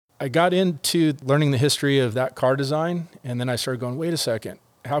I got into learning the history of that car design, and then I started going, wait a second,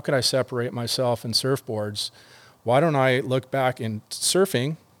 how could I separate myself in surfboards? Why don't I look back in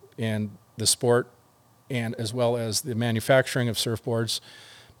surfing and the sport, and as well as the manufacturing of surfboards,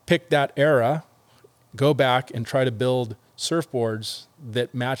 pick that era, go back and try to build surfboards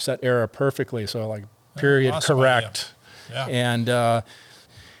that match that era perfectly. So like period Awesome correct. Yeah. And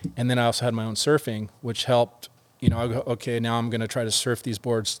then I also had my own surfing, which helped, I go, okay, now I'm going to try to surf these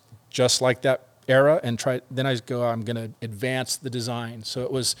boards just like that era and then I go, I'm going to advance the design. So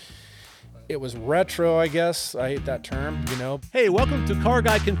it was retro, I guess. I hate that term, Hey, welcome to Car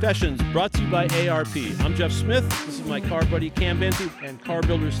Guy Confessions, brought to you by ARP. I'm Jeff Smith. This is my car buddy Cam Benty and car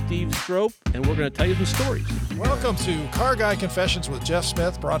builder Steve Strope, and we're going to tell you some stories. Welcome to Car Guy Confessions with Jeff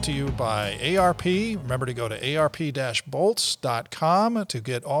Smith, brought to you by ARP. Remember to go to arp-bolts.com to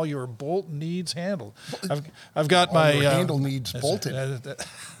get all your bolt needs handled. I've got all my your handle needs bolted.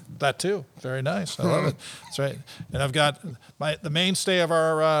 That too. Very nice. I love it. That's right. And I've got the mainstay of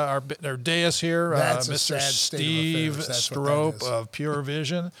our dais here, That's a Mr. sad state of Steve affairs. That's what that Strope is. of Pure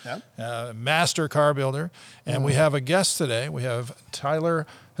Vision, Yep. master car builder. And we have a guest today. We have Tyler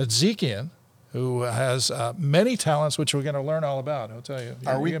Hadzikian, who has many talents, which we're going to learn all about. I'll tell you.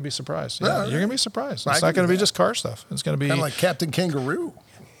 You're going to be surprised. Yeah, you're going to be surprised. It's not going to be just car stuff. It's going to be Kind of like Captain Kangaroo,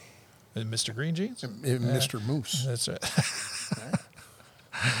 Mr. Green Jeans. Mr. Moose. That's right.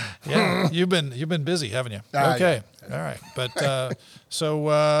 Yeah, you've been busy, haven't you? Okay, yeah. All right. But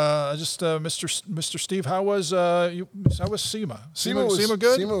Mr. Steve, how was SEMA? SEMA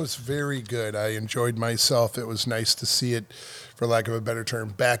good? SEMA was very good. I enjoyed myself. It was nice to see it, for lack of a better term,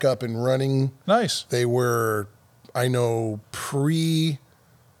 back up and running. Nice. They were, I know,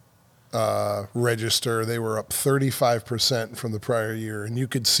 register, they were up 35% from the prior year, and you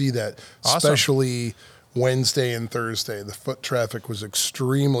could see that, Awesome. Especially Wednesday and Thursday. The foot traffic was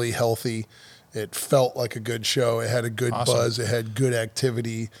extremely healthy. It felt like a good show. It had a good Awesome. buzz. It had good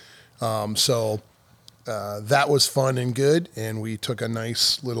activity. So that was fun and good. And we took a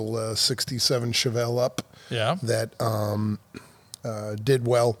nice little 67 Chevelle up that did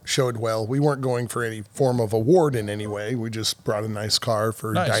well, showed well. We weren't going for any form of award in any way. We just brought a nice car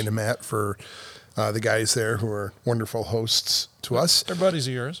for Dynamat for the guys there who are wonderful hosts to us. They're buddies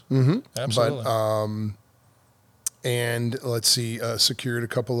of yours. Mm-hmm. Absolutely. But, and let's see, secured a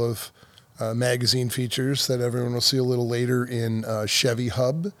couple of magazine features that everyone will see a little later in Chevy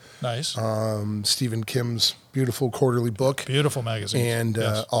Hub. Nice. Stephen Kim's beautiful quarterly book. Beautiful magazine. And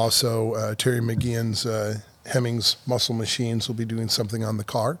Yes. also Terry McGeehan's Hemmings Muscle Machines will be doing something on the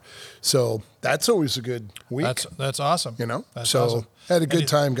car. So that's always a good week. That's awesome. That's awesome. Had a good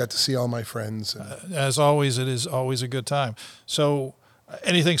time, got to see all my friends. As always, it is always a good time. So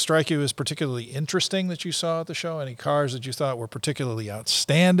anything strike you as particularly interesting that you saw at the show? Any cars that you thought were particularly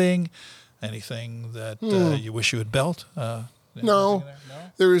outstanding? Anything that you wish you had built? No.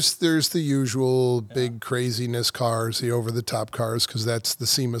 There's the usual big craziness cars, the over-the-top cars, because that's the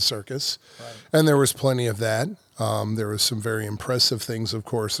SEMA circus. Right. And there was plenty of that. There was some very impressive things, of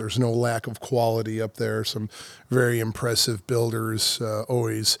course. There's no lack of quality up there. Some very impressive builders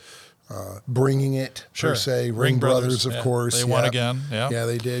always bringing it, per se. Ring Brothers, of course. They won again. Yeah,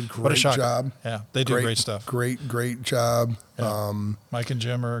 they did. What a Great job. Yeah, they do great stuff. Great job. Yeah. Mike and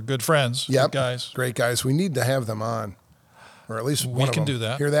Jim are good friends. Yep. Good guys. Great guys. We need to have them on. Or at least one of them. We can do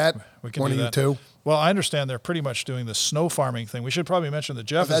that. Hear that? We can one do of that. you two. Well, I understand they're pretty much doing the snow farming thing. We should probably mention that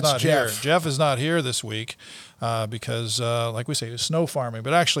Jeff is not here. Jeff is not here this week because, like we say, he's snow farming.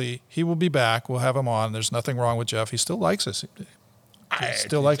 But actually, he will be back. We'll have him on. There's nothing wrong with Jeff. He still likes us. He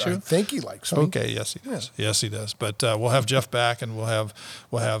still likes you? I think he likes me. Okay, yes, he does. Yes, he does. But we'll have Jeff back, and we'll have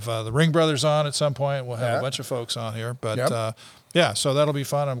the Ring Brothers on at some point. We'll have a bunch of folks on here. But so that'll be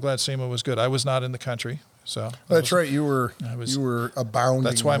fun. I'm glad SEMA was good. I was not in the country. So that's right. You were abounding.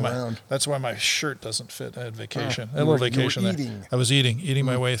 That's why around. That's why my shirt doesn't fit. I had vacation. I had a little vacation there. I was eating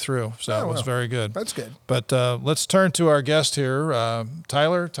my way through. So it was very good. That's good. But let's turn to our guest here,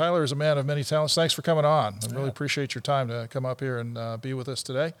 Tyler. Tyler is a man of many talents. Thanks for coming on. I really appreciate your time to come up here and be with us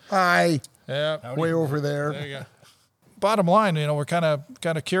today. Hi. Yeah. Way over there. There you go. Bottom line, we're kind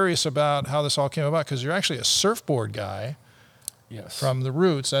of curious about how this all came about because you're actually a surfboard guy. Yes. From the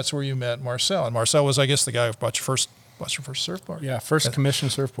roots, that's where you met Marcel. And Marcel was, I guess, the guy who bought your first surfboard. Yeah, first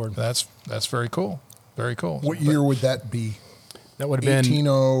commissioned surfboard. That's very cool. Very cool. What year would that be? That would have been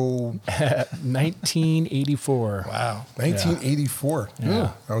 1984. Wow. 1984.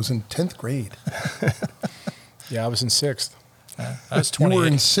 Yeah. I was in 10th grade. Yeah, I was in 6th. I was 28. You were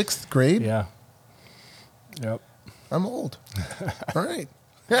in 6th grade? Yeah. Yep. I'm old. All right.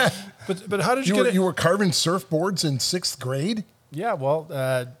 But how did you get it? You were carving surfboards in 6th grade? Yeah, well,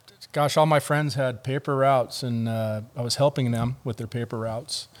 Gosh, all my friends had paper routes, and I was helping them with their paper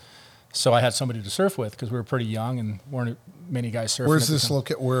routes. So I had somebody to surf with because we were pretty young and weren't many guys surfing. Where's this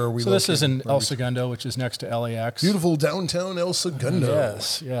located? Where are we? So located? This is in El Segundo, which is next to LAX. Beautiful downtown El Segundo.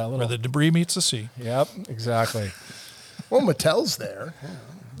 Yes, yeah, where the debris meets the sea. Yep, exactly. Well, Mattel's there.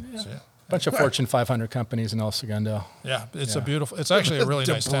 Yeah. So, bunch of Fortune 500 companies in El Segundo. Yeah, it's a beautiful. It's actually a really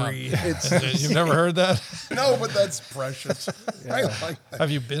nice town. You've never heard that? No, but that's precious. Yeah. I like that. Have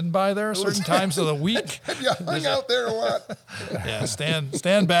you been by there certain times of the week? Yeah, hung out there a lot. Yeah,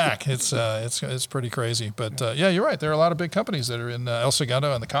 stand back. It's pretty crazy, but yeah, you're right. There are a lot of big companies that are in El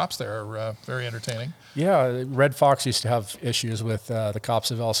Segundo, and the cops there are very entertaining. Yeah, Red Fox used to have issues with the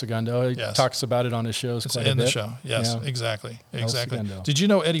cops of El Segundo. He talks about it on his shows. It's quite a in bit. the show. Yes, yeah. Exactly. Did you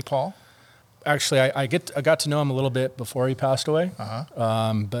know Eddie Paul? Actually, I got to know him a little bit before he passed away.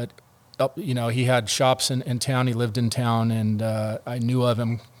 But he had shops in town. He lived in town, and I knew of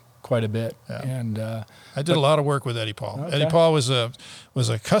him quite a bit. Yeah. And I did a lot of work with Eddie Paul. Okay. Eddie Paul was a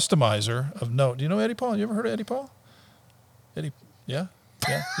customizer of note. Do you know Eddie Paul? You ever heard of Eddie Paul? Eddie, yeah.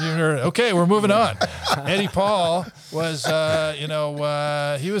 Yeah, you heard it. Okay, we're moving on. Eddie Paul was,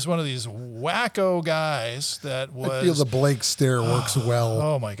 he was one of these wacko guys that was. I feel the Blake stare works well.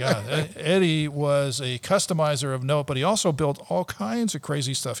 Oh my God, Eddie was a customizer of note, but he also built all kinds of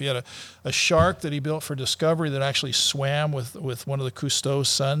crazy stuff. He had a shark that he built for Discovery that actually swam with one of the Cousteau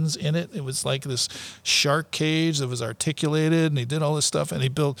sons in it. It was like this shark cage that was articulated, and he did all this stuff, and he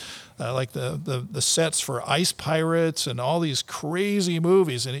built. Like the sets for Ice Pirates and all these crazy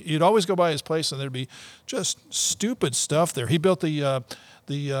movies, and you'd always go by his place, and there'd be just stupid stuff there. He built the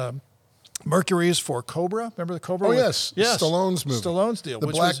Mercuries for Cobra. Remember the Cobra? Oh yes, Stallone's movie, Stallone's deal, the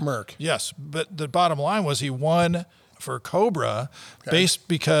Black Merc. Yes, but the bottom line was he won for Cobra based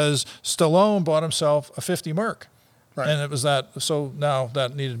because Stallone bought himself a 50 Merc. Right. And it was that, so now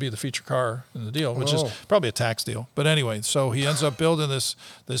that needed to be the feature car in the deal, which is probably a tax deal. But anyway, so he ends up building this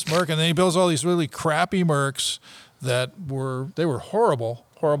Merc, and then he builds all these really crappy Mercs that were horrible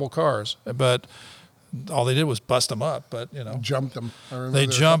cars. But all they did was bust them up, but, Jumped them. They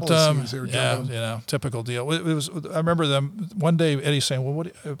jumped them. Yeah, typical deal. I remember them, one day Eddie saying, well,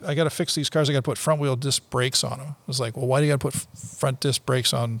 I got to fix these cars. I got to put front wheel disc brakes on them. I was like, well, why do you got to put front disc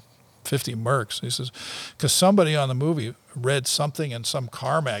brakes on 50 Mercs? He says, because somebody on the movie read something in some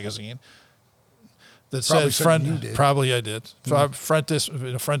car magazine that said probably I did.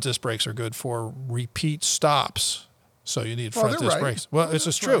 Mm-hmm. Front disc brakes are good for repeat stops. So you need front disc brakes. Well, it's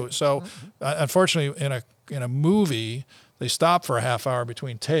just true. Right. So unfortunately in a movie, they stop for a half hour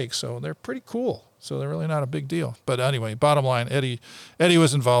between takes. So they're pretty cool. So they're really not a big deal. But anyway, bottom line, Eddie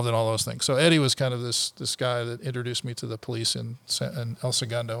was involved in all those things. So Eddie was kind of this guy that introduced me to the police in El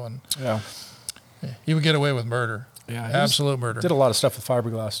Segundo, and he would get away with murder. Yeah, absolute murder. Did a lot of stuff with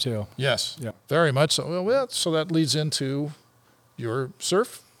fiberglass too. Yes, very much so. Well, so that leads into your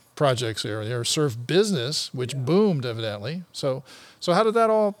surf projects there, your surf business, which boomed evidently. So how did that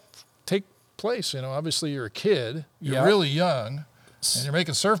all take place? Obviously you're a kid, you're really young, and you're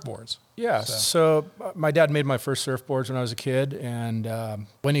making surfboards. Yeah, so my dad made my first surfboards when I was a kid, and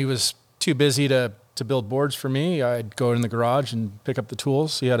when he was too busy to build boards for me, I'd go in the garage and pick up the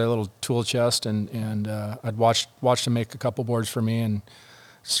tools. He had a little tool chest, and I'd watched him make a couple boards for me, and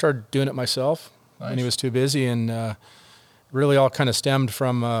started doing it myself when he was too busy, and really all kind of stemmed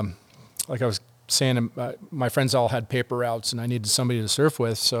from, like I was saying, my friends all had paper routes, and I needed somebody to surf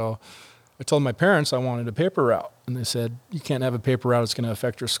with, so I told my parents I wanted a paper route, and they said, you can't have a paper route, it's going to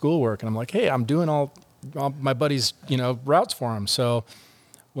affect your schoolwork. And I'm like, hey, I'm doing all my buddies' routes for them. So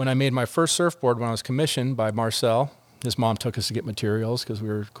when I made my first surfboard, when I was commissioned by Marcel, his mom took us to get materials because we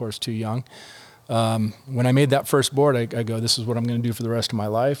were, of course, too young. When I made that first board, I go, this is what I'm going to do for the rest of my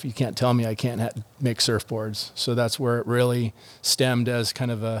life. You can't tell me I can't make surfboards. So that's where it really stemmed as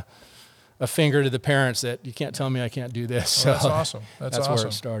kind of a finger to the parents that you can't tell me I can't do this. So that's awesome. That's awesome. Where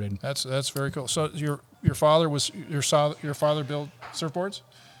it started. That's very cool. So your father built surfboards?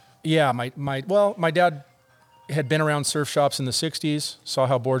 Yeah, my dad had been around surf shops in the 60s, saw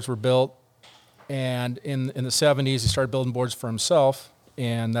how boards were built, and in the 70s he started building boards for himself,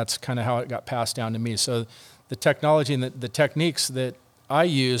 and that's kind of how it got passed down to me. So the technology and the techniques that I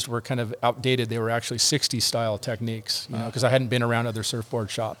used were kind of outdated. They were actually 60s style techniques, because I hadn't been around other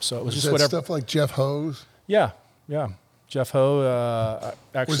surfboard shops. So it was just whatever stuff like Jeff Ho's. Yeah. Jeff Ho.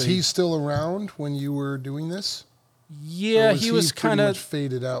 Actually, was he still around when you were doing this? Yeah, he was kind of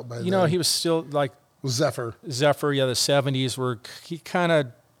faded out by then. He was still like Zephyr. Yeah, the 70s he kind of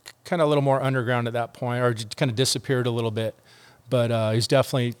a little more underground at that point, or just kind of disappeared a little bit. But he's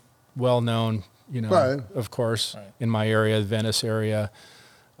definitely well known. Of course, in my area, the Venice area.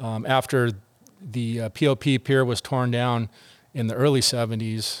 after the POP pier was torn down in the early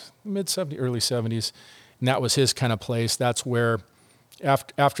 70s, early 70s, and that was his kind of place. That's where,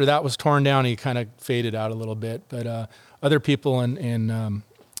 after that was torn down, he kind of faded out a little bit. But other people in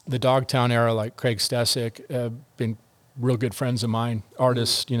the Dogtown era, like Craig Stesick, have been real good friends of mine,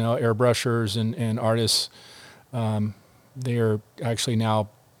 artists, airbrushers and artists. They are actually now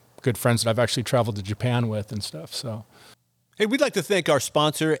good friends that I've actually traveled to Japan with and stuff. So. Hey, we'd like to thank our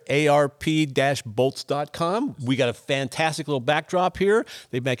sponsor, ARP-bolts.com. We got a fantastic little backdrop here.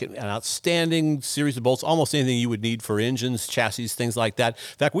 They make an outstanding series of bolts, almost anything you would need for engines, chassis, things like that.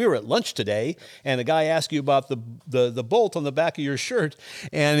 In fact, we were at lunch today, and a guy asked you about the bolt on the back of your shirt,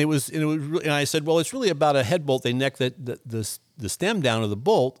 and I said, well, it's really about a head bolt. They neck the stem down of the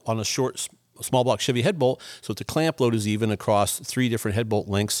bolt on a short, small block Chevy head bolt, so the clamp load is even across 3 different head bolt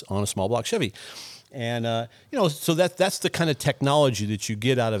lengths on a small block Chevy. And, so that's the kind of technology that you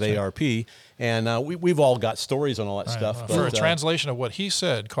get out of ARP. And we've all got stories on all that stuff. For a translation of what he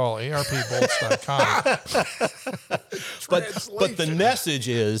said, call ARPbolts.com. but the message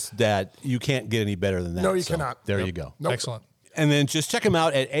is that you can't get any better than that. No, you cannot. There you go. Nope. Excellent. And then just check them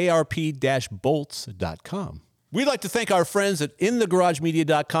out at ARP-bolts.com. We'd like to thank our friends at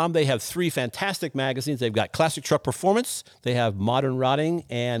InTheGarageMedia.com. They have 3 fantastic magazines. They've got Classic Truck Performance, they have Modern Rotting,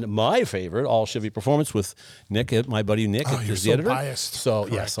 and my favorite, All Chevy Performance with Nick, my buddy Nick, is the editor. Biased. So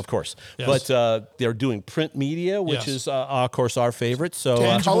Correct. yes, of course. Yes. But they're doing print media, which is of course our favorite. So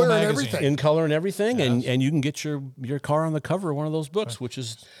Tangible color and magazine. everything. in color and everything, and you can get your car on the cover of one of those books, which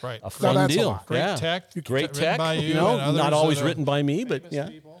is Right. a fun that's a deal. lot. Great tech. Great Written tech. by you and others not always that are written by me, but yeah.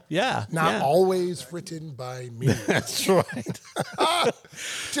 people. Yeah. Not always written by me. That's right.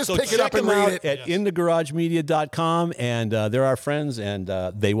 Just So pick it up check and them read out it. at InTheGarageMedia.com, and they're our friends, and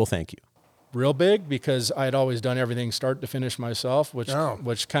they will thank you. Real big, because I had always done everything start to finish myself, which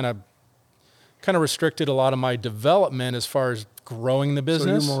kind of restricted a lot of my development as far as growing the So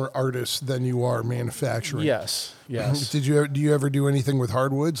business. you're more artist than you are manufacturing. Yes. Do you ever do anything with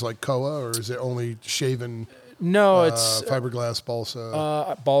hardwoods like Koa, or is it only shaven? No, it's fiberglass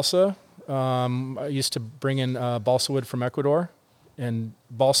balsa. balsa. I used to bring in balsa wood from Ecuador, and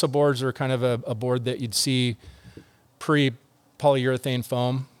balsa boards are kind of a board that you'd see pre-polyurethane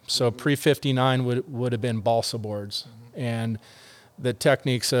foam. So pre-59 would have been balsa boards. And the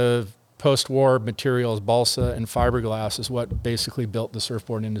techniques of post-war materials, balsa and fiberglass, is what basically built the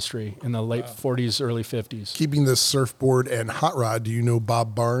surfboard industry in the late 40s, early 50s. Keeping this surfboard and hot rod, do you know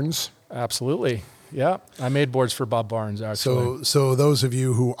Bob Barnes? Absolutely. Yeah, I made boards for Bob Barnes, actually. So those of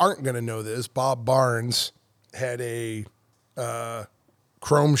you who aren't going to know this, Bob Barnes had a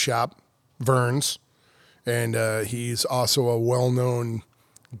chrome shop, Vern's, and he's also a well-known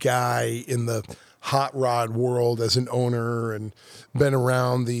guy in the hot rod world as an owner, and been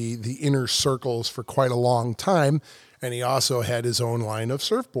around the inner circles for quite a long time. And he also had his own line of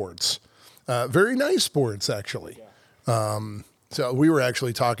surfboards, very nice boards, actually. So we were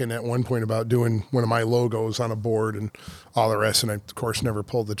actually talking at one point about doing one of my logos on a board and all the rest, and I, of course, never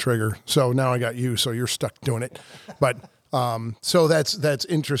pulled the trigger. So now I got you, so you're stuck doing it. But so that's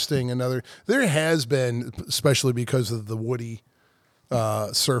interesting. There has been, especially because of the Woody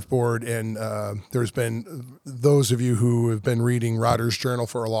surfboard, and there's been those of you who have been reading Rodder's Journal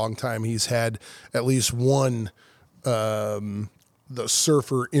for a long time. He's had at least one the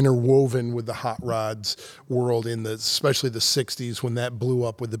surfer interwoven with the hot rods world in especially the 60s, when that blew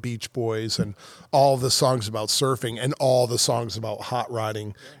up with the Beach Boys and all the songs about surfing and all the songs about hot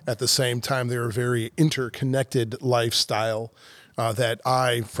rodding at the same time. They were a very interconnected lifestyle that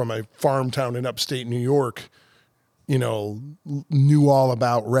I, from a farm town in upstate New York, knew all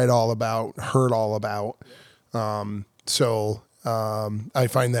about, read all about, heard all about. So I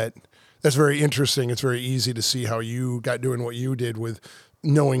find that's very interesting. It's very easy to see how you got doing what you did with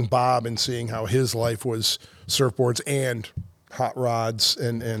knowing Bob and seeing how his life was surfboards and hot rods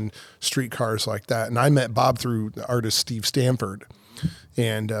and street cars like that. And I met Bob through the artist Steve Stanford.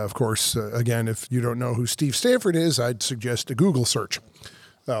 And of course, again, if you don't know who Steve Stanford is, I'd suggest a Google search.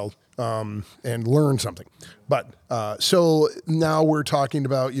 And learn something. But so now we're talking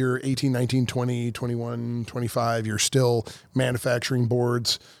about your 18, 19, 20, 21, 25. You're still manufacturing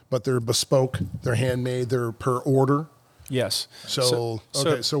boards, but they're bespoke, they're handmade, they're per order. Yes. So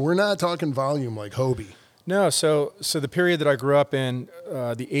we're not talking volume like Hobie. No, so the period that I grew up in,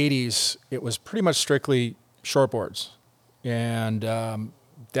 the 80s, it was pretty much strictly shortboards. And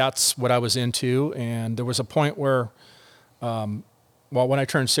that's what I was into. And there was a point where, when I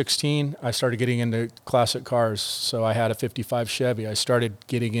turned 16, I started getting into classic cars. So I had a 55 Chevy. I started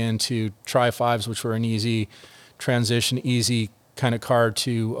getting into Tri-5s, which were an easy transition, easy kind of car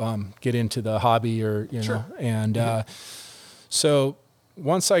to get into the hobby, or know. And so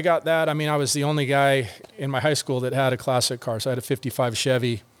once I got that, I mean, I was the only guy in my high school that had a classic car. So I had a '55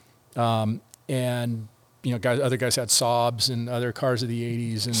 Chevy, and other guys had Saabs and other cars of the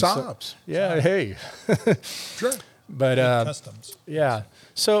 '80s. And Saabs, so, yeah, hey, sure. But customs, yeah.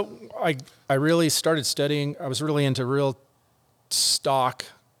 So I really started studying. I was really into real stock.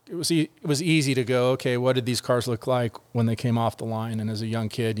 It was easy to go, okay, what did these cars look like when they came off the line? And as a young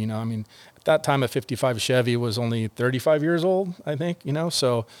kid, I mean, at that time, a '55 Chevy was only 35 years old, I think,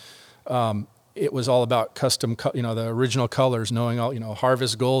 so it was all about custom, the original colors, knowing all,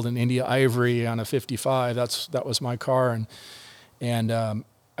 Harvest Gold and India Ivory on a '55. That was my car. And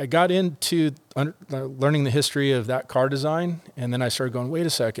I got into learning the history of that car design. And then I started going, wait a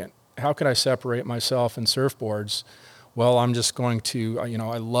second, how could I separate myself in surfboards? Well, I'm just going to, I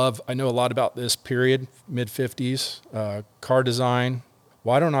know a lot about this period, mid-50s, car design.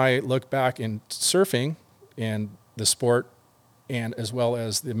 Why don't I look back in surfing and the sport, and as well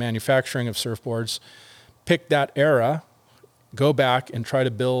as the manufacturing of surfboards, pick that era, go back and try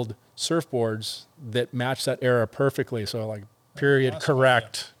to build surfboards that match that era perfectly. So like period awesome.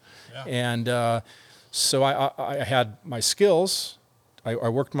 Correct. Yeah. And so I had my skills. I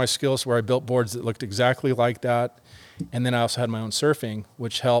worked my skills where I built boards that looked exactly like that. And then I also had my own surfing,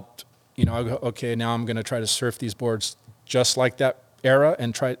 which helped, I go, okay, now I'm going to try to surf these boards just like that era,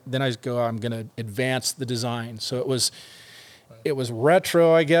 and then I'm going to advance the design. So it was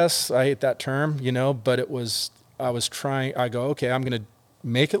retro, I guess. I hate that term, but I go, okay, I'm going to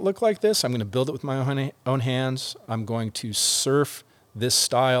make it look like this. I'm going to build it with my own hands. I'm going to surf this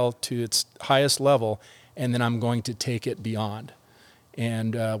style to its highest level, and then I'm going to take it beyond.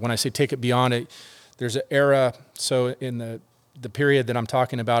 And when I say take it beyond it, there's an era, so in the period that I'm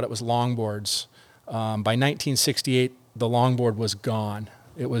talking about, it was longboards. By 1968, the longboard was gone.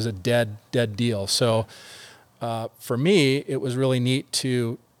 It was a dead deal. So for me, it was really neat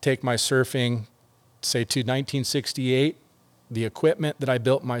to take my surfing, say to 1968, the equipment that I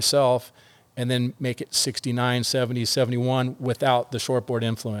built myself, and then make it 69, 70, 71 without the shortboard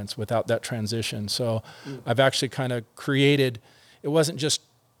influence, without that transition. So I've actually kind of created, it wasn't just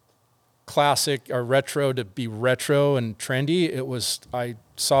classic or retro to be retro and trendy. I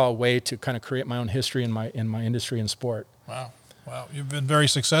saw a way to kind of create my own history in my industry and sport. Wow. You've been very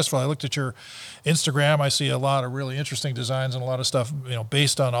successful. I looked at your Instagram. I see a lot of really interesting designs and a lot of stuff,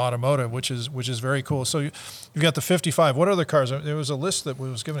 based on automotive, which is very cool. So you've got the 55. What other cars? There was a list that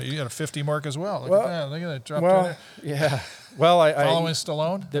was given. You got a 50 mark as well. Look at that. Look at that. Drop there. Yeah. Well, following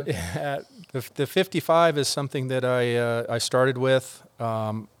Stallone. The 55 is something that I started with.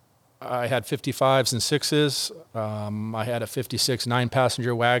 I had 55s and 6s. I had a 56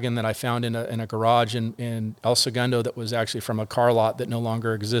 9-passenger wagon that I found in a garage in El Segundo that was actually from a car lot that no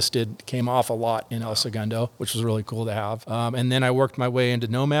longer existed. Came off a lot in El Segundo, which was really cool to have. And then I worked my way into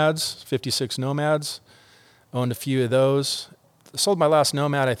Nomads, 56 Nomads. Owned a few of those. Sold my last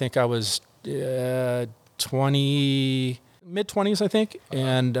Nomad, I think I was mid-20s, I think.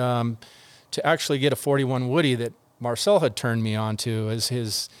 And to actually get a 41 Woody that Marcel had turned me on to as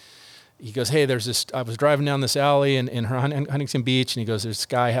his... He goes, hey, I was driving down this alley in Huntington Beach, and he goes, this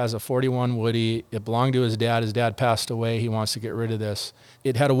guy has a 41 Woody. It belonged to his dad. His dad passed away. He wants to get rid of this.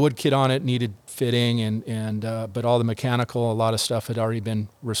 It had a wood kit on it, needed fitting, but all the mechanical, a lot of stuff had already been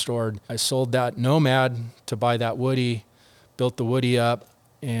restored. I sold that Nomad to buy that Woody, built the Woody up,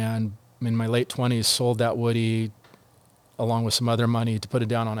 and in my late 20s, sold that Woody along with some other money to put it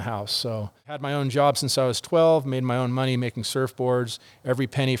down on a house. So had my own job since I was 12, made my own money making surfboards. Every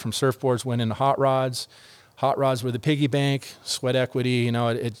penny from surfboards went into hot rods. Hot rods were the piggy bank, sweat equity.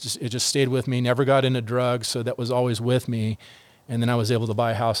 It just stayed with me, never got into drugs, so that was always with me. And then I was able to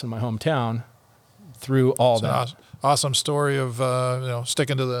buy a house in my hometown through all that. Awesome story of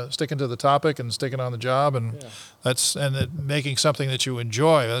sticking to the topic and sticking on the job, and making something that you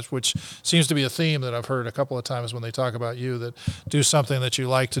enjoy, which seems to be a theme that I've heard a couple of times when they talk about you, that do something that you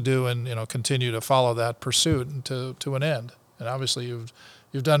like to do and continue to follow that pursuit to an end. And obviously you've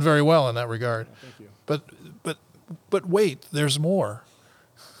done very well in that regard. Thank you. But wait, there's more.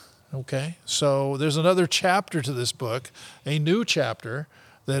 Okay, so there's another chapter to this book, a new chapter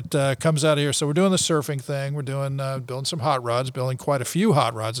that comes out of here. So we're doing the surfing thing. We're doing building some hot rods, building quite a few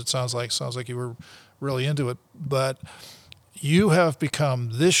hot rods. It sounds like you were really into it. But you have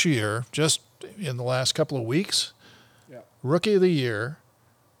become this year, just in the last couple of weeks, Rookie of the Year,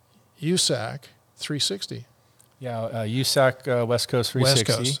 USAC 360. Yeah, USAC West Coast 360. West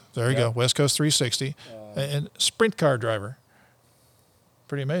Coast. There you go. West Coast 360. And sprint car driver.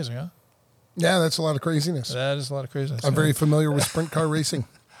 Pretty amazing, huh? Yeah, that's a lot of craziness. That is a lot of craziness. I'm very familiar with sprint car racing.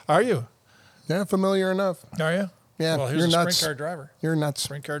 Are you? Yeah, familiar enough. Are you? Yeah, well, here's you're a nuts. sprint car driver. You're nuts.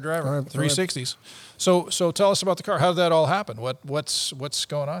 Sprint car driver. All right, 360s. So tell us about the car. How did that all happen? What's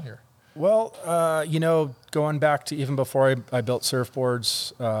going on here? Well, going back to even before I built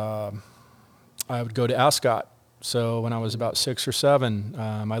surfboards, I would go to Ascot. So when I was about 6 or 7,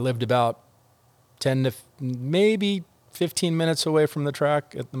 I lived about 10 to maybe 15 minutes away from the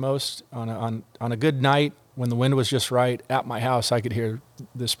track at the most. On a good night, when the wind was just right, at my house, I could hear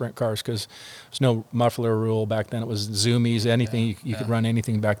the sprint cars because there's no muffler rule back then. It was zoomies, anything. You could run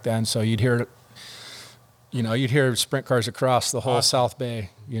anything back then. So you'd hear sprint cars across the whole South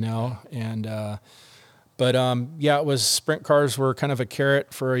Bay, and, it was sprint cars were kind of a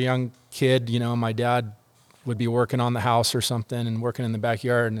carrot for a young kid. My dad would be working on the house or something and working in the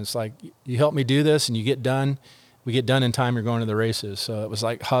backyard. And it's like, you help me do this and you get done. We get done in time, you're going to the races. So it was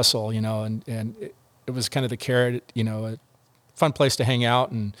like hustle, and it was kind of the carrot, a fun place to hang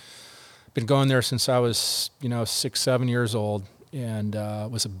out, and been going there since I was, 6, 7 years old, and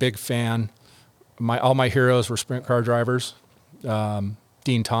was a big fan. All my heroes were sprint car drivers,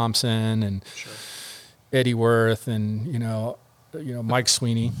 Dean Thompson and Eddie Worth, and Mike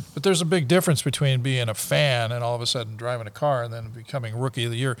Sweeney. But there's a big difference between being a fan and all of a sudden driving a car and then becoming rookie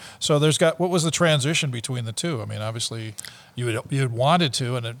of the year. So what was the transition between the two? I mean, obviously you had wanted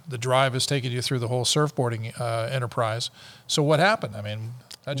to, and the drive has taken you through the whole surfboarding enterprise. So what happened? I mean,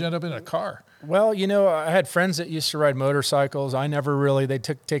 how'd you end up in a car? Well, I had friends that used to ride motorcycles. I never really, they'd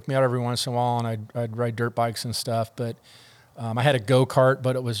take me out every once in a while, and I'd ride dirt bikes and stuff. But I had a go-kart,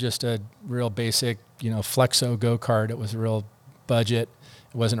 but it was just a real basic, Flexo go-kart. It was a real budget.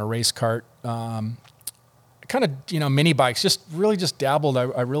 It wasn't a race cart. Kind of, mini bikes, just dabbled.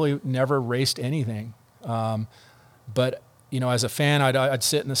 I really never raced anything. But, as a fan, I'd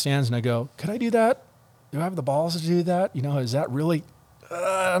sit in the stands and I'd go, could I do that? Do I have the balls to do that? Is that really,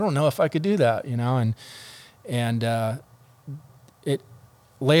 I don't know if I could do that, and it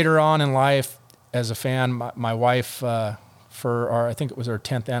later on in life as a fan, my wife, I think it was our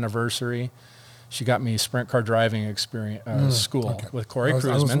 10th anniversary, she got me sprint car driving experience school with Corey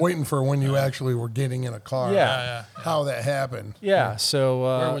Kruzman. I was waiting for when you actually were getting in a car. Yeah. How that happened. Yeah. So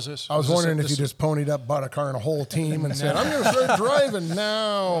where was this? I was wondering if you just ponied up, bought a car and a whole team, and said, "I'm going to start driving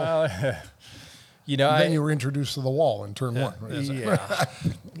now." Then you were introduced to the wall in turn 1. Right? Yeah.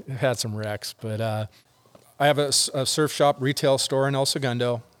 Had some wrecks, but I have a surf shop retail store in El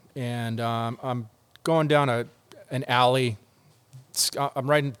Segundo, and I'm going down an alley. I'm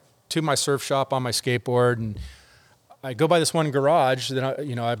riding to my surf shop on my skateboard, and I go by this one garage that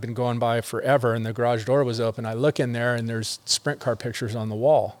I've been going by forever, and the garage door was open. I look in there, and there's sprint car pictures on the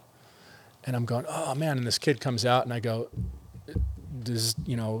wall, and I'm going, oh man! And this kid comes out, and I go,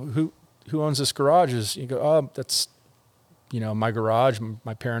 who owns this garage? You go, oh, that's my garage.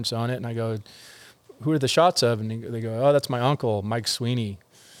 My parents own it, and I go, who are the shots of? And they go, oh, that's my uncle, Mike Sweeney,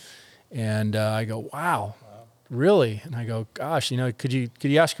 and I go, wow. Really? And I go, gosh, could you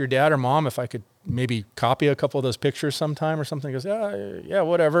ask your dad or mom if I could maybe copy a couple of those pictures sometime or something? He goes, yeah,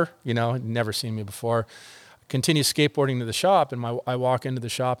 whatever. He'd never seen me before. Continue skateboarding to the shop, and I walk into the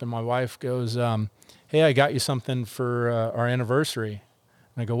shop, and my wife goes, hey, I got you something for our anniversary.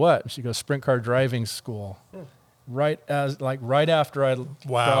 And I go, what? And she goes, sprint car driving school. Right after I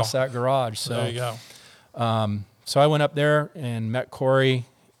crossed that garage. So there you go. So I went up there and met Corey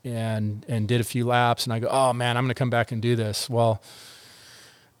and did a few laps, and I go, oh man, I'm going to come back and do this. Well,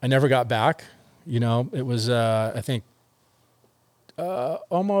 I never got back. It was, I think,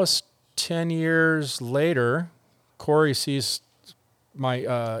 almost 10 years later, Corey sees my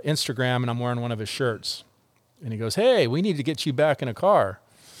Instagram, and I'm wearing one of his shirts. And he goes, hey, we need to get you back in a car.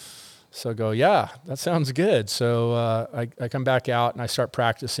 So I go, yeah, that sounds good. So I come back out, and I start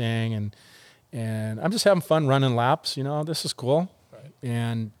practicing, and I'm just having fun running laps. This is cool.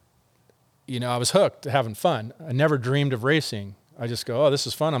 And, I was hooked to having fun. I never dreamed of racing. I just go, oh, this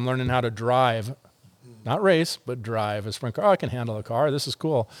is fun. I'm learning how to drive, not race, but drive a sprint car. Oh, I can handle a car. This is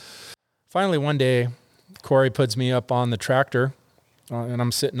cool. Finally, one day, Corey puts me up on the tractor, and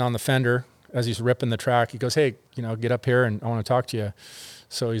I'm sitting on the fender as he's ripping the track. He goes, hey, get up here, and I want to talk to you.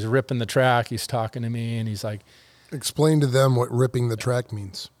 So he's ripping the track. He's talking to me, and he's like, explain to them what ripping the track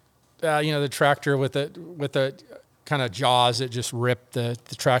means. The tractor with the kind of jaws that just rip the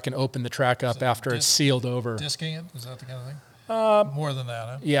track and open the track up after it's sealed over. Disking it? Is that the kind of thing? More than that,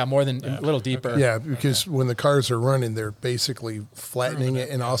 huh? Yeah, more than a little deeper. Okay. Yeah, because when the cars are running, they're basically flattening it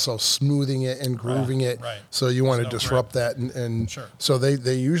and also smoothing it and grooving it. Right. So you want to disrupt that. And sure. So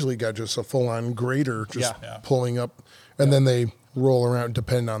they usually got just a full-on grader just pulling up. And then they roll around,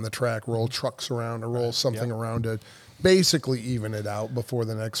 depend on the track, roll trucks around or roll something around to basically even it out before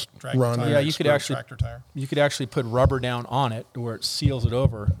the next run. Yeah, you could actually put rubber down on it where it seals it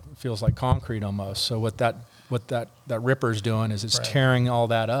over. It feels like concrete almost. So what that ripper's doing is it's tearing all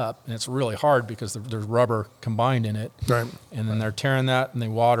that up, and it's really hard because there's rubber combined in it. Right. And then they're tearing that, and they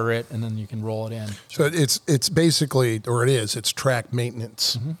water it, and then you can roll it in. So it's basically, or it's track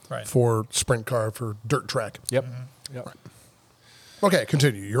maintenance for sprint car, for dirt track. Yep. Yep. Right. Okay,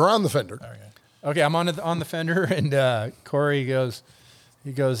 continue. You're on the fender. Okay, I'm on the fender, and Corey goes,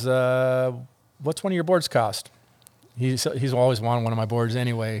 what's one of your boards cost? He's always wanted one of my boards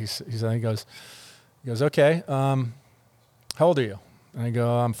anyway. He goes, okay, how old are you? And I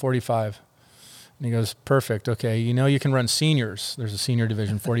go, I'm 45. And he goes, perfect. Okay, you can run seniors. There's a senior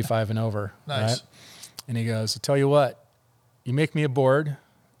division, 45 and over. Nice. Right? And he goes, I'll tell you what, you make me a board.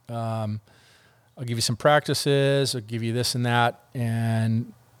 I'll give you some practices. I'll give you this and that,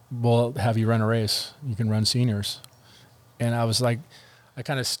 and we'll have you run a race. You can run seniors. And I was like, I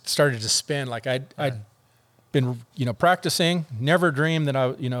kind of started to spin. Like I'd been, practicing, never dreamed that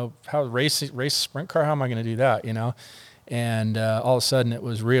how race a sprint car, how am I going to do that, And all of a sudden it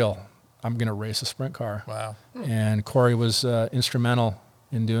was real. I'm going to race a sprint car. Wow. And Corey was instrumental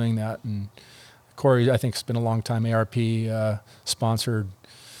in doing that. And Corey, I think, has been a long time ARP sponsored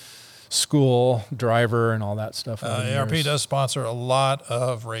school driver and all that stuff. ARP does sponsor a lot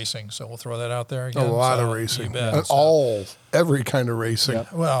of racing, so we'll throw that out there again. A lot of racing, every kind of racing.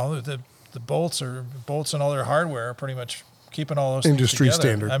 Yep. Well, the bolts and all their hardware are pretty much keeping all those industry things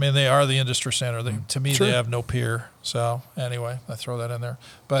together. standard. I mean, they are the industry standard. To me, they have no peer. So anyway, I throw that in there.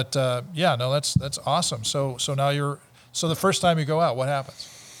 But that's awesome. So now the first time you go out, what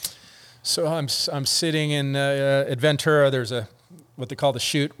happens? So I'm sitting in at Ventura. There's what they call the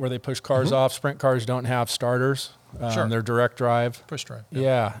chute where they push cars off. Sprint cars don't have starters. They're direct drive. Push drive.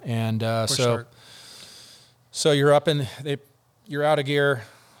 Yeah. And start. So you're up you're out of gear,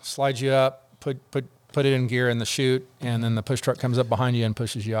 slides you up, put it in gear in the chute, and then the push truck comes up behind you and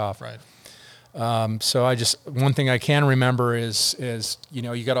pushes you off. Right. So one thing I can remember is there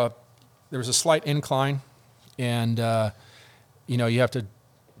was a slight incline, and you have to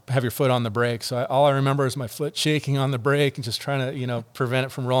have your foot on the brake. So all I remember is my foot shaking on the brake and just trying to, prevent it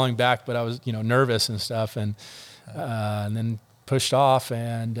from rolling back. But I was, nervous and stuff, and then pushed off.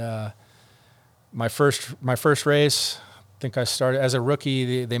 And my first race, I think I started as a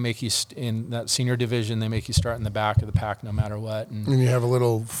rookie. They make you in that senior division. They make you start in the back of the pack no matter what. And you have a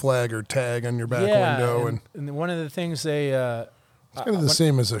little flag or tag on your back window. And one of the things they it's kind of the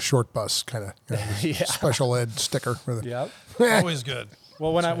same as a short bus kind of special ed sticker. Always good.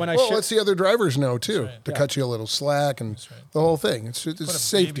 Well, when I let's the other drivers know too, to cut you a little slack and the whole thing. It's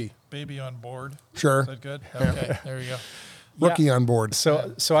safety. Baby on board. Sure. Is that good? Okay, there you go. Rookie on board.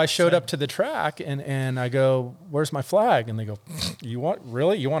 So I showed up to the track and I go, "Where's my flag?" And they go, "You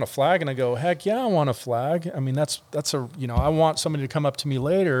want a flag?" And I go, "Heck yeah, I want a flag. I mean, that's I want somebody to come up to me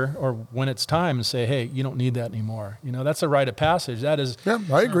later or when it's time and say, hey, you don't need that anymore. That's a rite of passage. That is,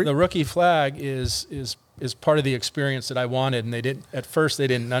 I agree. The rookie flag is part of the experience that I wanted, and at first they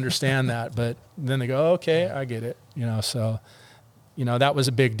didn't understand that, but then they go, okay, I get it. So that was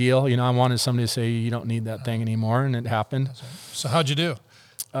a big deal. I wanted somebody to say, you don't need that thing anymore, and it happened. So how'd you do?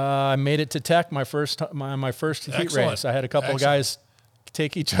 I made it to Tech my first heat race. I had a couple of guys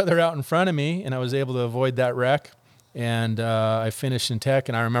take each other out in front of me, and I was able to avoid that wreck. And I finished in Tech,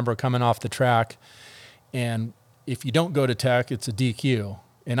 and I remember coming off the track, and if you don't go to Tech, it's a DQ.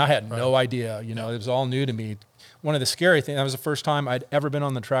 And I had no idea, it was all new to me. One of the scary things, that was the first time I'd ever been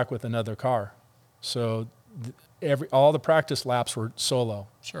on the track with another car. So all the practice laps were solo.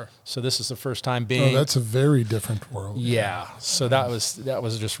 Sure. So this is the first time being. Oh, that's a very different world. Yeah. So that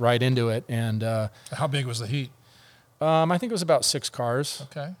was just right into it. And how big was the heat? I think it was about 6 cars.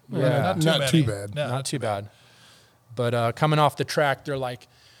 Okay. Yeah. Not too bad. No, not too bad. But coming off the track, they're like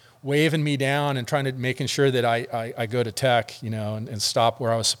waving me down and making sure that I go to Tech, and stop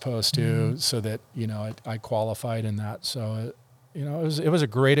where I was supposed to, so that I qualified in that. So it was a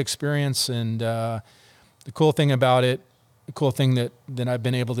great experience, and the cool thing about it, the cool thing that I've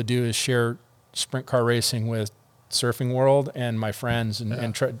been able to do is share sprint car racing with Surfing World and my friends,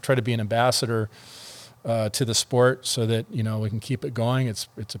 and try to be an ambassador to the sport, so that we can keep it going. It's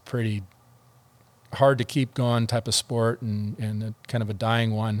a pretty hard to keep going type of sport, and a kind of a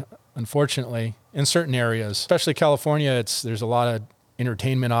dying one, unfortunately, in certain areas, especially California. There's a lot of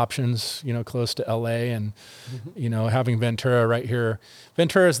entertainment options, close to LA, and having Ventura right here.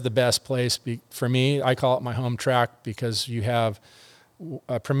 Ventura is the best place for me. I call it my home track because you have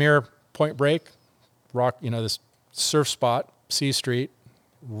a premier Point Break, rock, this surf spot, C Street,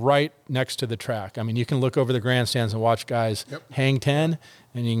 right next to the track. I mean, you can look over the grandstands and watch guys hang 10,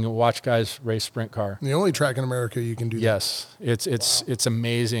 and you can watch guys race sprint car. The only track in America you can do that. Yes, it's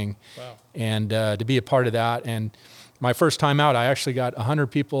amazing. Wow. And to be a part of that. And my first time out, I actually got 100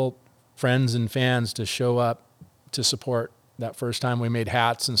 people, friends and fans, to show up to support that first time. We made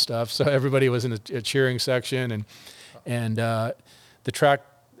hats and stuff, so everybody was in a cheering section, and the track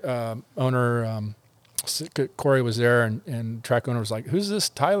owner, Corey, was there, and track owner was like, "Who's this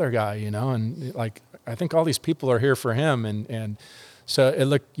Tyler guy?" You know, and like, I think all these people are here for him, and so it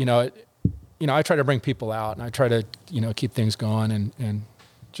looked, I try to bring people out, and I try to keep things going, and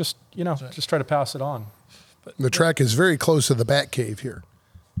just just try to pass it on. But the track is very close to the Bat Cave here.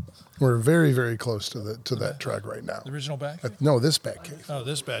 We're very, very close to that track right now. The original Bat Cave? No, this Bat Cave. Oh,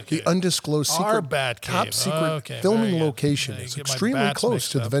 this Bat Cave. The undisclosed secret, our Bat Cave. top secret filming location. It's extremely close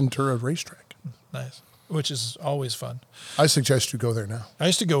to the Ventura racetrack. Nice, which is always fun. I suggest you go there now. I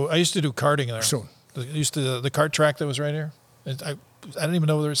used to do karting there. Soon. The kart track that was right here. I don't even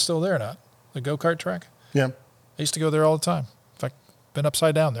know whether it's still there or not. The go-kart track. Yeah. I used to go there all the time. In fact, been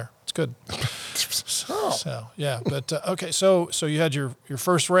upside down there. It's good. Oh. So yeah, but okay. So you had your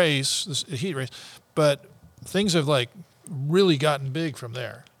first race, this heat race, but things have like really gotten big from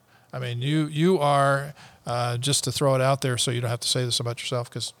there. I mean, you are just to throw it out there, so you don't have to say this about yourself,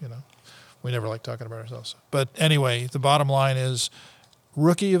 because we never like talking about ourselves. But anyway, the bottom line is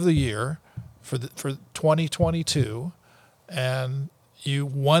Rookie of the Year for 2022, and you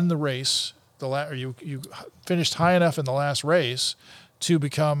won the race. You finished high enough in the last race to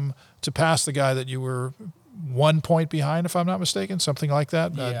pass the guy that you were 1 point behind, if I'm not mistaken, something like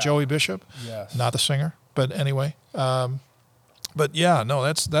that. Joey Bishop, yes. Not the singer, but anyway. But yeah, no,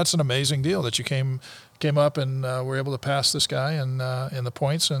 that's an amazing deal that you came up and were able to pass this guy in the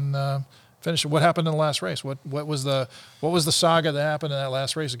points and finish. What happened in the last race? What was the saga that happened in that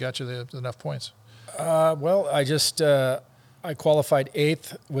last race that got you enough points? Well, I qualified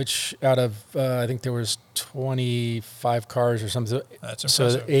 8th, which out of I think there was 25 cars or something. That's impressive. So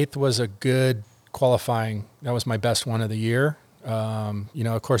the 8th was a good qualifying. That was my best one of the year.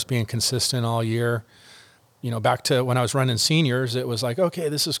 Of course, being consistent all year. Back to when I was running seniors, it was like, okay,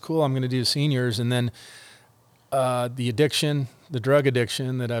 this is cool. I'm going to do seniors, and then the drug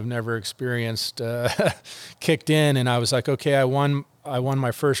addiction that I've never experienced, kicked in, and I was like, okay, I won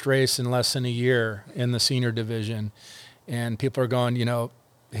my first race in less than a year in the senior division. And people are going,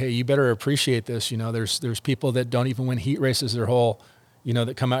 hey, you better appreciate this. There's people that don't even win heat races their whole,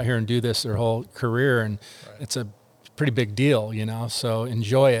 that come out here and do this their whole career. And It's a pretty big deal, so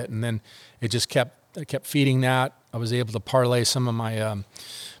enjoy it. And then it just I kept feeding that. I was able to parlay some of my,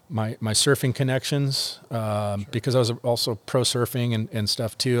 my surfing connections, because I was also pro surfing and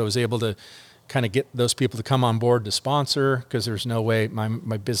stuff too. I was able to kind of get those people to come on board to sponsor, because there's no way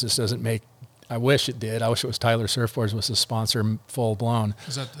my business doesn't make. I wish it did. I wish it was Tyler Surfboards was the sponsor full blown.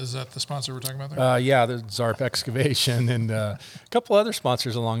 Is that the sponsor we're talking about there? Yeah, the Zarp Excavation and a couple other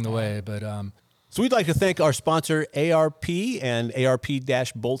sponsors along the way. But so we'd like to thank our sponsor ARP and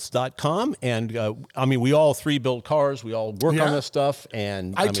ARP-bolts.com. And we all three build cars. We all work on this stuff.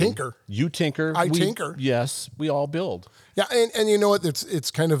 And I tinker. You tinker. I tinker. Yes, we all build. Yeah, and you know what?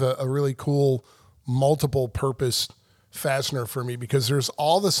 It's kind of a really cool multiple purpose fastener for me, because there's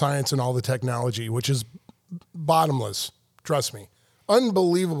all the science and all the technology, which is bottomless. Trust me,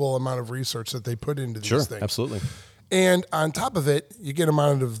 unbelievable amount of research that they put into these things. Absolutely. And on top of it, you get them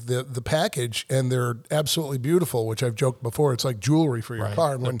out of the package, and they're absolutely beautiful. Which I've joked before, it's like jewelry for your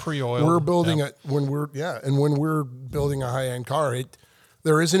car. And when pre-oiled. we're building when we're building a high end car,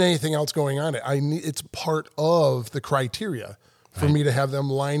 there isn't anything else going on it. It's part of the criteria for me to have them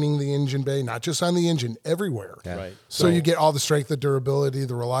lining the engine bay, not just on the engine, everywhere. Yeah. Right. So you get all the strength, the durability,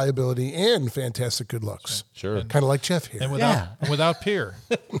 the reliability, and fantastic good looks. Sure. Kind of like Jeff here. And without peer.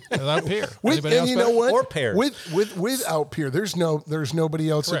 Without peer. And you know what? Or pair. Without peer. There's nobody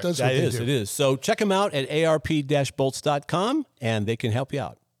else that does what they do. It is. So check them out at arp-bolts.com, and they can help you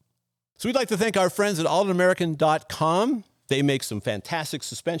out. So we'd like to thank our friends at alldamerican.com. They make some fantastic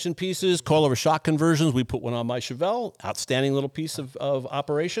suspension pieces, coilover shock conversions. We put one on my Chevelle. Outstanding little piece of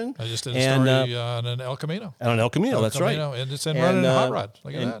operation. I just did a story on an El Camino. On an El Camino, that's right. And it's running a hot rod.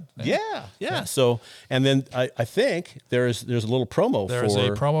 Look at that. Yeah. So, and then I think there's a little promo. There's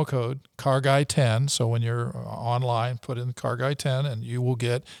a promo code, CarGuy10. So when you're online, put in CarGuy10, and you will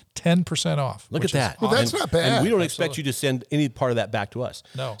get 10% off. Look at that. Well, that's not bad. And we don't expect you to send any part of that back to us.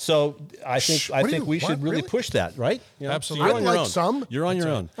 No. So I think we should really push that, right? Absolutely. You're on your own. Some. You're on your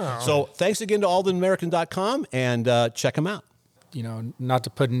own. So thanks again to alldamerican.com, and check them out. Not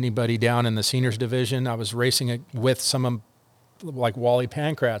to put anybody down in the seniors division, I was racing it with some of like Wally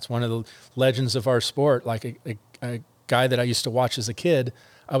Pankratz, one of the legends of our sport, like a guy that I used to watch as a kid,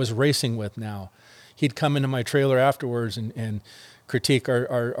 I was racing with now. He'd come into my trailer afterwards and critique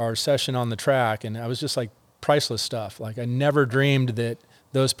our session on the track. And I was just like priceless stuff. Like I never dreamed that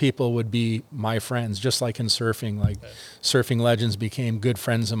those people would be my friends, just like in surfing. Like surfing legends became good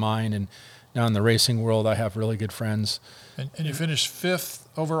friends of mine. And now in the racing world, I have really good friends. And you finished fifth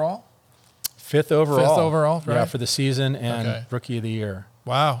overall? Fifth overall. Fifth overall, right? Yeah, for the season and Rookie of the Year.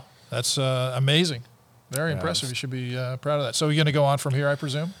 Wow. That's amazing. Very impressive. You should be proud of that. So you're going to go on from here, I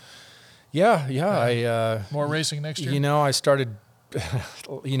presume? Yeah. More racing next year? You know, I started,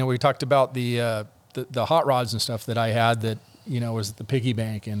 we talked about the hot rods and stuff that I had that, was at the piggy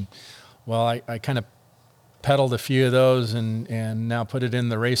bank. And, well, I kind of pedaled a few of those and now put it in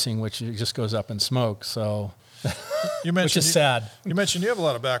the racing, which it just goes up in smoke. So, which is sad. You mentioned you have a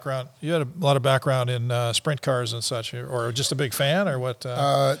lot of background. You had a lot of background in sprint cars and such, or just a big fan, or what?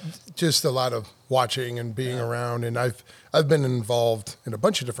 Just a lot of watching and being around, and I've been involved in a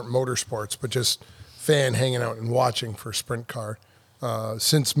bunch of different motorsports, but just fan hanging out and watching for sprint car.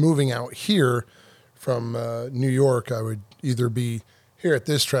 Since moving out here from New York, I would either be here at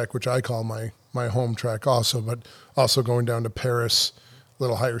this track, which I call my home track also, but also going down to Paris, a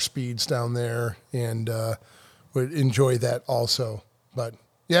little higher speeds down there, and would enjoy that also. But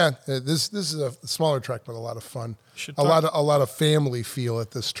yeah, this is a smaller track, but a lot of fun. A lot of family feel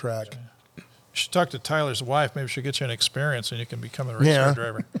at this track. Okay. You should talk to Tyler's wife. Maybe she'll get you an experience, and you can become a race car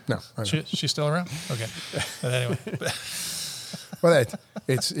driver. No, she's still around. Okay, but anyway. Well,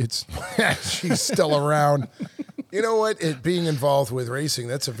 it's she's still around. You know what? Being involved with racing,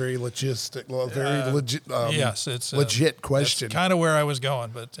 that's a very legit yes, it's legit question. That's kind of where I was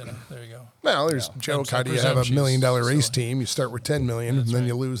going, but there you go. Well, there's a joke. How do you have $1 million race team? You start with $10 million, and then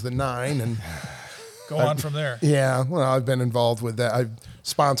you lose the $9 million, and go on from there. Yeah, well, I've been involved with that. I've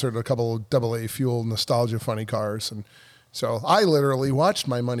sponsored a couple of AA fuel nostalgia funny cars, and so I literally watched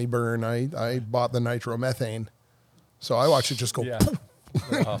my money burn. I bought the nitromethane, so I watched it just go. Yeah.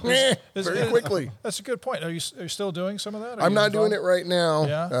 Very quickly. That's a good point. Are you still doing some of that? I'm not doing it right now.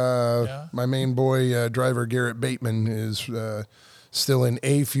 Yeah. My main boy driver Garrett Bateman is still in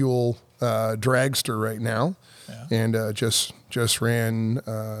A fuel dragster right now, and just ran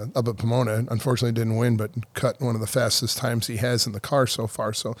up at Pomona. Unfortunately, didn't win, but cut one of the fastest times he has in the car so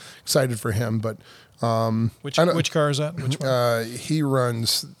far. So excited for him. But which car is that? Which one? He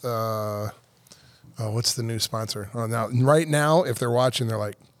runs. What's the new sponsor? Right now, if they're watching, they're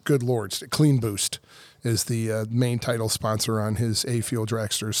like, good Lord, Clean Boost is the main title sponsor on his A-Fuel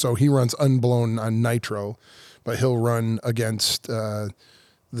dragster. So he runs unblown on nitro, but he'll run against the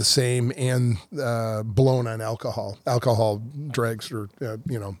same and blown on alcohol dragster.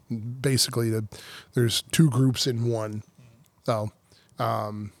 Basically, there's two groups in one. So,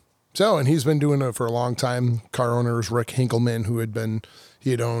 and he's been doing it for a long time. Car owner is Rick Hinkleman, who he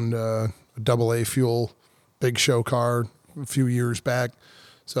had owned AA fuel big show car a few years back.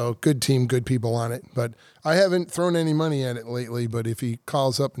 So good team, good people on it. But I haven't thrown any money at it lately. But if he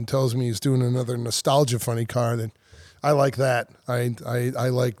calls up and tells me he's doing another nostalgia funny car, then I like that. I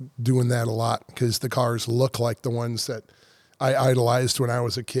like doing that a lot because the cars look like the ones that I idolized when I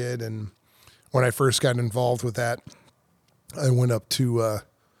was a kid. And when I first got involved with that, I went up to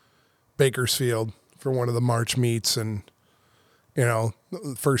Bakersfield for one of the March meets, and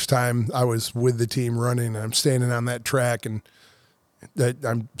the first time I was with the team running, and I'm standing on that track, and that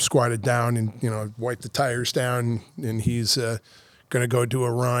I'm squatted down and, wipe the tires down, and he's going to go do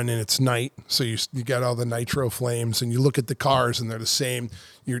a run, and it's night. So you got all the nitro flames, and you look at the cars, and they're the same.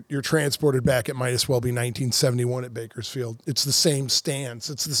 You're transported back. It might as well be 1971 at Bakersfield. It's the same stands.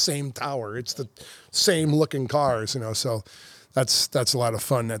 It's the same tower. It's the same looking cars, so that's a lot of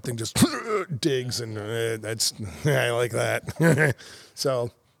fun. That thing just digs, and I like that.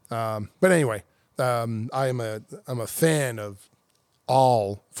 So, but anyway, I'm a fan of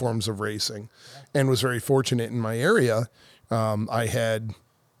all forms of racing, and was very fortunate in my area. I had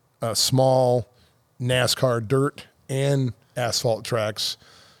a small NASCAR dirt and asphalt tracks,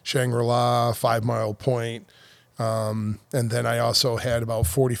 Shangri-La, 5 Mile Point, and then I also had about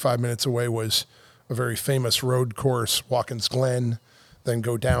 45 minutes away was a very famous road course, Watkins Glen, then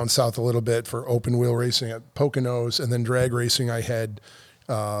go down south a little bit for open wheel racing at Poconos, and then drag racing. I had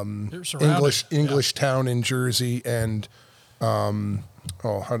English Town in Jersey, and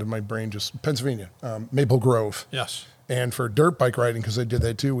how did my brain Pennsylvania, Maple Grove. Yes. And for dirt bike riding, because I did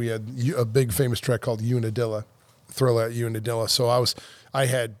that too, we had a big famous track called Unadilla, Thrill at Unadilla. So I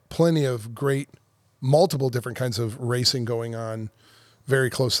had plenty of great, multiple different kinds of racing going on very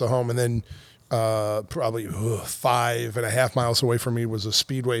close to home. And then probably 5.5 miles away from me was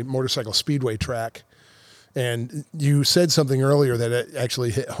a motorcycle speedway track. And you said something earlier that it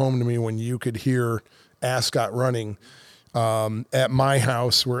actually hit home to me when you could hear Ascot running. At my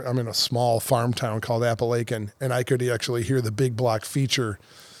house, where I'm in a small farm town called Appalachian, and I could actually hear the big block feature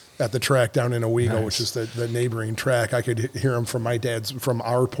at the track down in Owego, which is the neighboring track. I could hear them from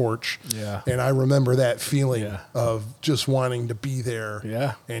our porch. Yeah. And I remember that feeling of just wanting to be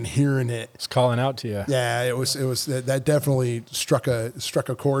there and hearing it. It's calling out to you. Yeah, it was that definitely struck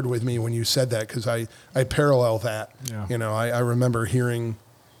a chord with me when you said that, because I parallel that. Yeah. You know, I remember hearing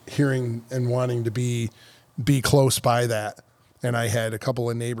and wanting to be close by that. And I had a couple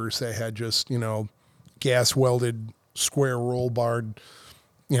of neighbors that had just, gas welded square roll barred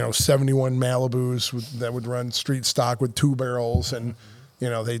 71 Malibus that would run street stock with 2 barrels. And,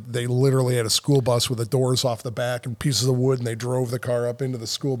 they literally had a school bus with the doors off the back and pieces of wood, and they drove the car up into the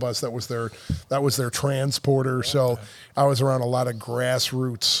school bus. That was their transporter. Okay. So I was around a lot of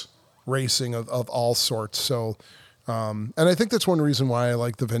grassroots racing of all sorts. So, and I think that's one reason why I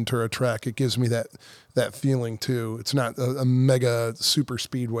like the Ventura track. It gives me that feeling too. It's not a mega super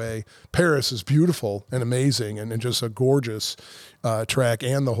speedway. Paris is beautiful and amazing and just a gorgeous track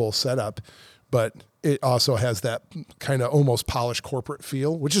and the whole setup, but it also has that kind of almost polished corporate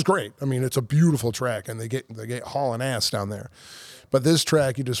feel, which is great. I mean, it's a beautiful track, and they get hauling ass down there. But this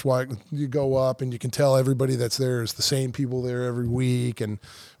track, you go up, and you can tell everybody that's there is the same people there every week, and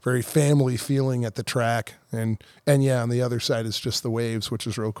very family feeling at the track. And on the other side is just the waves, which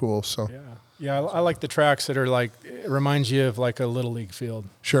is real cool. So yeah, I like the tracks that are like, it reminds you of like a little league field.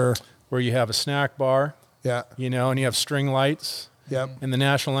 Sure. Where you have a snack bar. Yeah. And you have string lights. Yep. And the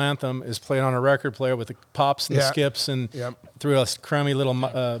national anthem is played on a record player with the pops and the skips and through a crummy little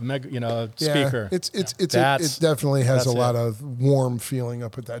speaker. It definitely has a lot of warm feeling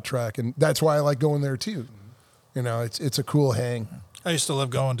up at that track, and that's why I like going there too. It's a cool hang. I used to love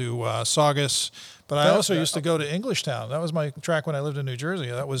going to Saugus, but I also used to go to Englishtown. That was my track when I lived in New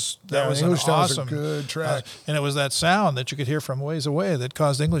Jersey. That was Englishtown an awesome, was a good track. And it was that sound that you could hear from ways away that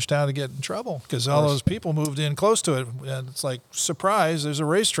caused Englishtown to get in trouble, because all those people moved in close to it. And it's like, surprise, there's a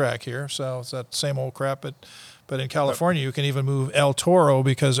racetrack here. So it's that same old crap. But in California, you can even move El Toro,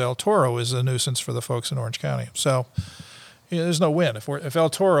 because El Toro is a nuisance for the folks in Orange County. So there's no win. If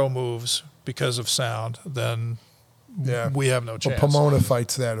El Toro moves because of sound, then we have no chance. Well, Pomona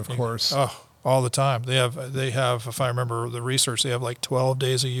fights that, of course. Oh, all the time. They have, if I remember the research, they have like 12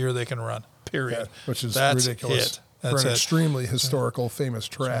 days a year they can run, period. Yeah, which is That's ridiculous. That's for an extremely historical, famous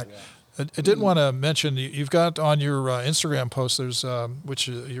track. I did want to mention, you've got on your Instagram post, there's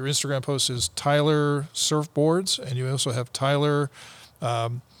your Instagram post is Tyler Surfboards, and you also have Tyler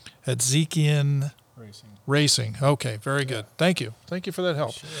Hadzekian Racing. Okay, very good. Thank you for that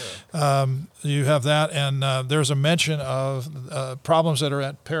help. Sure. You have that, and there's a mention of problems that are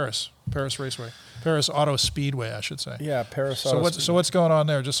at Paris Raceway, Paris Auto Speedway, I should say. Yeah, Paris. So what's going on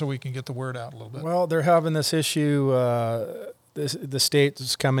there, just so we can get the word out a little bit? Well, they're having this issue. The state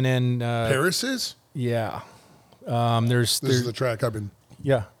is coming in. Paris is? Yeah. This is the track I've been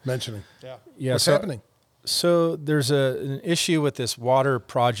mentioning. Yeah. What's happening? So there's an issue with this water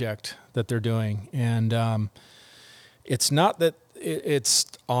project that they're doing, and it's not that it's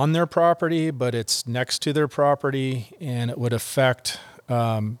on their property, but it's next to their property, and it would affect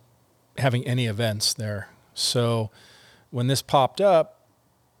having any events there. So when this popped up,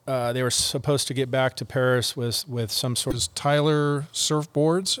 they were supposed to get back to Paris with some sort of Tyler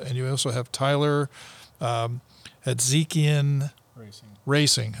Surfboards, and you also have Tyler Hadzekian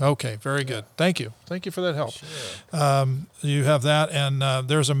Racing. Okay, very good. Thank you for that help. Sure. You have that, and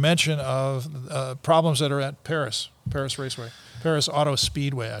there's a mention of problems that are at Paris Raceway, Paris Auto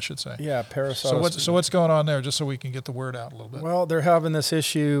Speedway, I should say. Yeah, Paris. So what's going on there, just so we can get the word out a little bit? Well, they're having this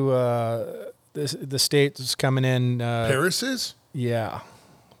issue. The state is coming in. Paris is? Yeah.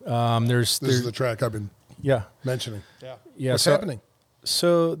 This is the track I've been mentioning. Yeah. What's happening?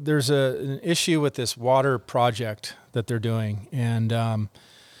 So there's an issue with this water project that they're doing, and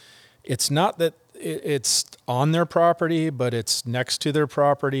it's not that it's on their property, but it's next to their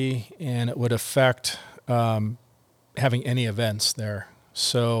property, and it would affect having any events there.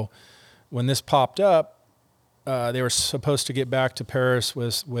 So when this popped up, they were supposed to get back to Paris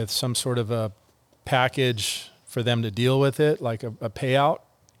with some sort of a package for them to deal with it, like a payout,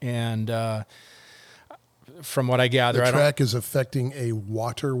 and from what I gather, the track is affecting a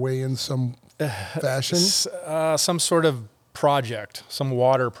waterway in some fashion. Some sort of project, some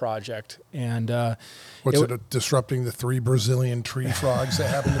water project, and disrupting the 3 Brazilian tree frogs that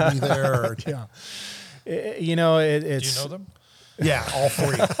happen to be there? Or, yeah, it's. Do you know them? Yeah, all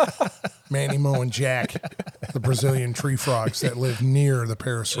three. Manny, Mo, and Jack, the Brazilian tree frogs that live near the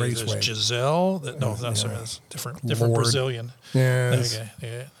Paris Raceway. There's Giselle. Sorry, that's different Brazilian. Yes. Okay,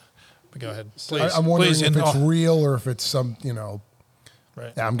 yeah. But go ahead. Please. I'm wondering if it's real or if it's some,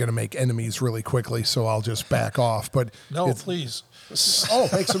 Right. I'm going to make enemies really quickly, so I'll just back off. But please.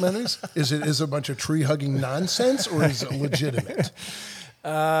 Make some enemies? Is it a bunch of tree hugging nonsense, or is it legitimate?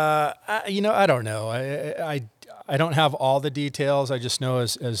 I don't know. I don't have all the details. I just know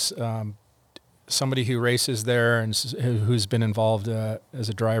as somebody who races there and who's been involved as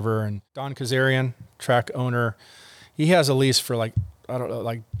a driver, and Don Kazarian, track owner, he has a lease for like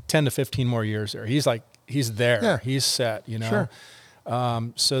 10 to 15 more years there. He's there. Yeah. He's set. Sure.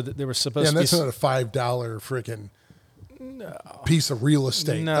 So there was supposed to be. That's not a $5 freaking piece of real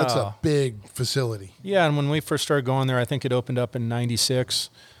estate. No. That's a big facility. Yeah, and when we first started going there, I think it opened up in '96.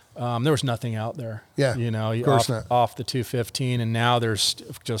 There was nothing out there. Yeah, of course not. Off the 215, and now there's,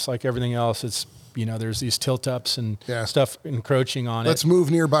 just like everything else, it's there's these tilt-ups and stuff encroaching on it. Let's move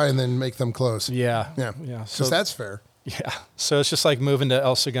nearby and then make them close. Yeah. So that's fair. Yeah. So it's just like moving to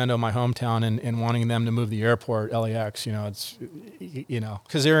El Segundo, my hometown, and wanting them to move the airport, LAX.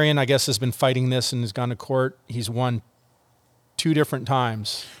 Kazarian, I guess, has been fighting this and has gone to court. He's won 2 different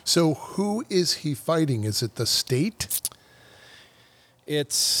times. So who is he fighting? Is it the state?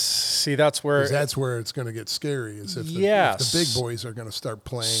 That's where it's going to get scary. Is if the big boys are going to start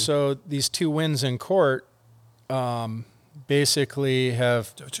playing. So these 2 wins in court, basically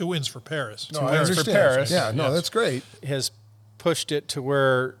have 2 wins for Paris. No, I understand. For Paris. Yeah, no, that's great. Has pushed it to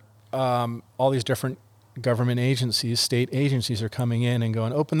where all these different government agencies, state agencies, are coming in and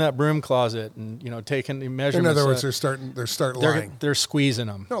going, open that broom closet, and taking the measurements. In other words, they're lying. They're squeezing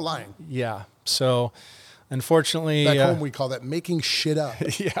them. No, lying. Yeah. So, unfortunately, back home we call that making shit up.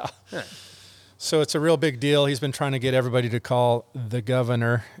 Yeah. So it's a real big deal. He's been trying to get everybody to call the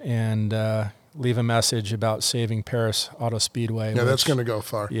governor and leave a message about saving Paris Auto Speedway. Yeah, that's going to go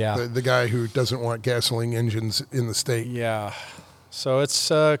far. Yeah. The guy who doesn't want gasoline engines in the state. Yeah. So it's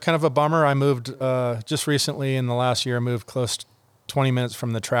kind of a bummer. I moved just recently in the last year. I moved close to 20 minutes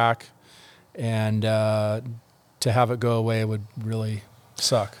from the track, and to have it go away would really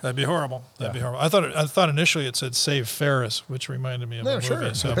suck. That'd be horrible. That'd be horrible. I thought initially it said "Save Ferris," which reminded me of a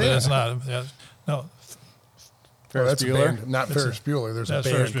movie. So, but it's not. Yeah, no. Ferris Bueller, not Ferris Bueller. There's a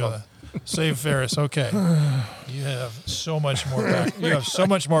band called Save Ferris. Okay, you have so much more. You have so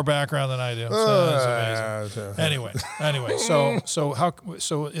much more background than I do. So that's amazing. Anyway. So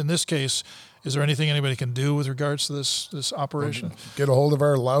in this case, is there anything anybody can do with regards to this operation? Get a hold of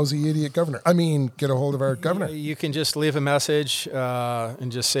our lousy idiot governor. Get a hold of our governor. You can just leave a message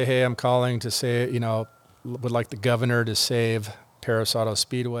and just say, "Hey, I'm calling to say, would like the governor to save Paris Auto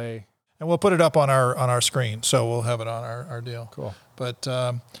Speedway." And we'll put it up on our screen, so we'll have it on our deal. Cool. But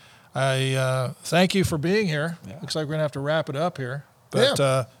I thank you for being here. Yeah. Looks like we're gonna have to wrap it up here. But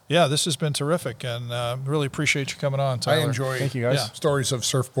this has been terrific, and really appreciate you coming on, Tyler. I enjoy Thank you, guys. Stories of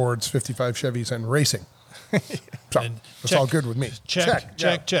surfboards, 55 Chevys, and racing. So, it's all good with me. Check.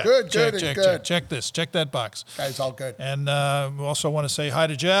 Good. Check this. Check that box. Guys, all good. And we also want to say hi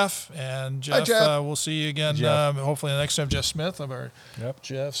to Jeff. And Jeff, we'll see you again. Hopefully the next time. Jeff Smith of our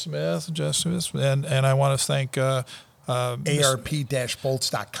Jeff Smith. And I want to thank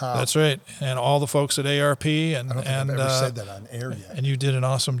ARP-bolts.com. That's right. And all the folks at ARP. And I don't think I've ever said that on air yet. And you did an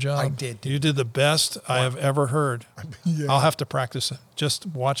awesome job. I did. You did the best I have ever heard. I'll have to practice just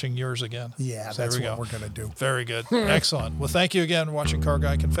watching yours again. Yeah, so that's what we're going to do. Very good. Excellent. Well, thank you again for watching Car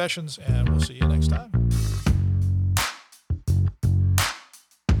Guy Confessions, and we'll see you next time.